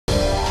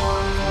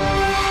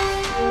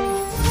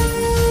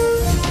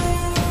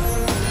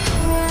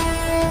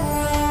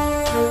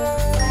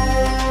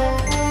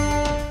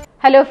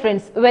Hello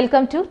friends,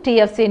 welcome to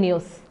TFC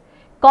news.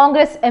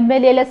 Congress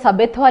ఎమ్మెల్యేల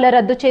సభ్యత్వాల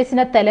రద్దు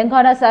చేసిన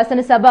తెలంగాణ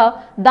శాసనసభ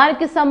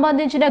దానికి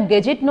సంబంధించిన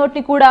గెజిట్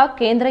నోట్ని కూడా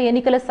కేంద్ర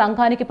ఎన్నికల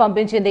సంఘానికి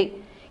పంపించింది.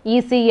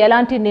 ఈసీ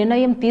ఎలాంటి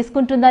నిర్ణయం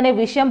తీసుకుంటుందనే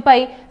విషయంపై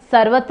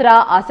సర్వత్రా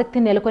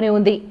ఆసక్తి నెలకొని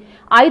ఉంది.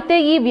 అయితే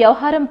ఈ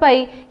వ్యవహారంపై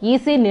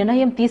ఈసీ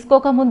నిర్ణయం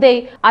తీసుకోకముందే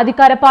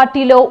అధికార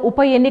పార్టీలో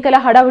ఉప ఎన్నికల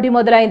హడావుడి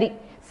మొదలైంది.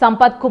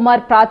 సంపత్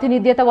కుమార్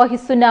ప్రాతినిధ్యత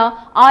వహిస్తున్న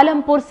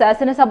ఆలంపూర్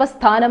శాసనసభ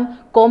స్థానం,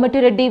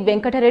 కోమటిరెడ్డి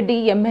వెంకటరెడ్డి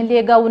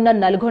ఎమ్మెల్యేగా ఉన్న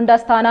నల్గొండ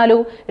స్థానాలు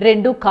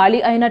రెండు ఖాళీ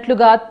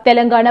అయినట్లుగా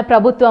తెలంగాణ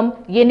ప్రభుత్వం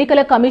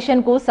ఎన్నికల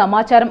కమిషన్ కు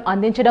సమాచారం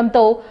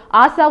అందించడంతో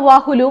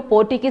ఆశావాహులు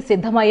పోటీకి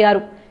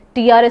సిద్ధమయ్యారు.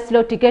 TRS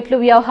లో టికెట్లు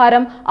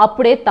వ్యవహారం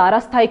అప్పుడే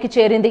తారాస్థాయికి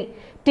చేరింది.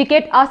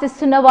 టికెట్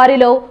ఆశిస్తున్న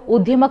వారిలో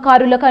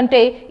ఉద్యమకారుల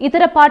కంటే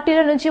ఇతర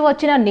పార్టీల నుంచి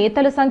వచ్చిన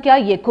నేతల సంఖ్య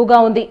ఎక్కువగా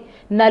ఉంది.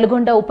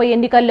 నల్గొండ ఉప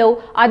ఎన్నికల్లో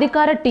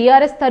అధికార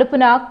TRS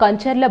తరపున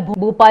కంచర్ల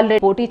భూపాల్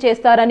రెడ్డి పోటీ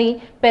చేస్తారని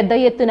పెద్ద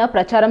ఎత్తున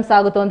ప్రచారం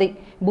సాగుతోంది.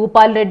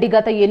 భూపాల్ రెడ్డి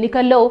గత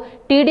ఎన్నికల్లో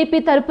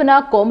టీడీపీ తరపున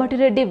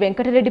కోమటిరెడ్డి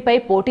వెంకటరెడ్డిపై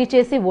పోటీ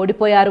చేసి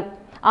ఓడిపోయారు.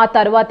 ఆ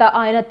తర్వాత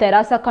ఆయన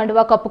తెరాస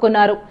కండువా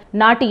కప్పుకున్నారు.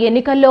 నాటి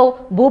ఎన్నికల్లో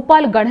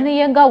భూపాల్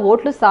గణనీయంగా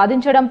ఓట్లు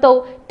సాధించడంతో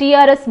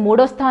TRS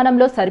మూడో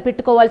స్థానంలో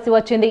సరిపెట్టుకోవాల్సి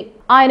వచ్చింది.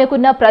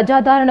 ఆయనకున్న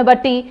ప్రజాదరణ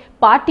బట్టి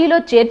పార్టీలో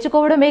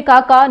చేర్చుకోవడమే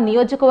కాక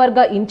నియోజకవర్గ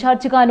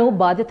ఇన్ఛార్జిగాను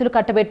బాధ్యతలు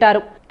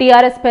కట్టబెట్టారు.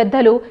 TRS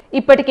పెద్దలు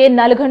ఇప్పటికే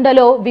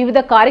నల్గొండలో వివిధ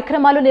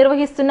కార్యక్రమాలు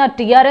నిర్వహిస్తున్న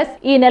TRS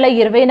ఈ నెల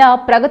 20న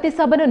ప్రగతి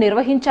సభను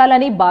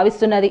నిర్వహించాలని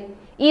భావిస్తున్నది.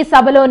 ఈ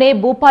సభలోనే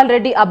భూపాల్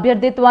రెడ్డి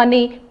అభ్యర్థిత్వాన్ని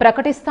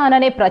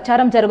ప్రకటిస్తాననే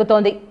ప్రచారం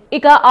జరుగుతోంది.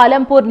 ఇక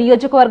ఆలంపూర్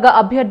నియోజకవర్గ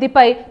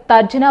అభ్యర్థిపై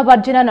తర్జనా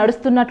భర్జన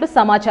నడుస్తున్నట్లు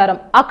సమాచారం.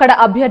 అక్కడ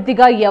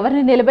అభ్యర్థిగా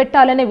ఎవరిని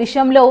నిలబెట్టాలనే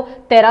విషయంలో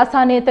తెరాస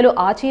నేతలు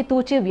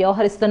ఆచితూచి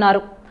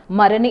వ్యవహరిస్తున్నారు.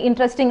 మరిన్ని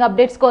ఇంట్రెస్టింగ్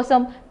అప్డేట్స్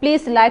కోసం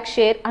please like,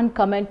 share and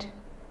comment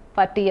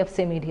for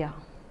TFC media.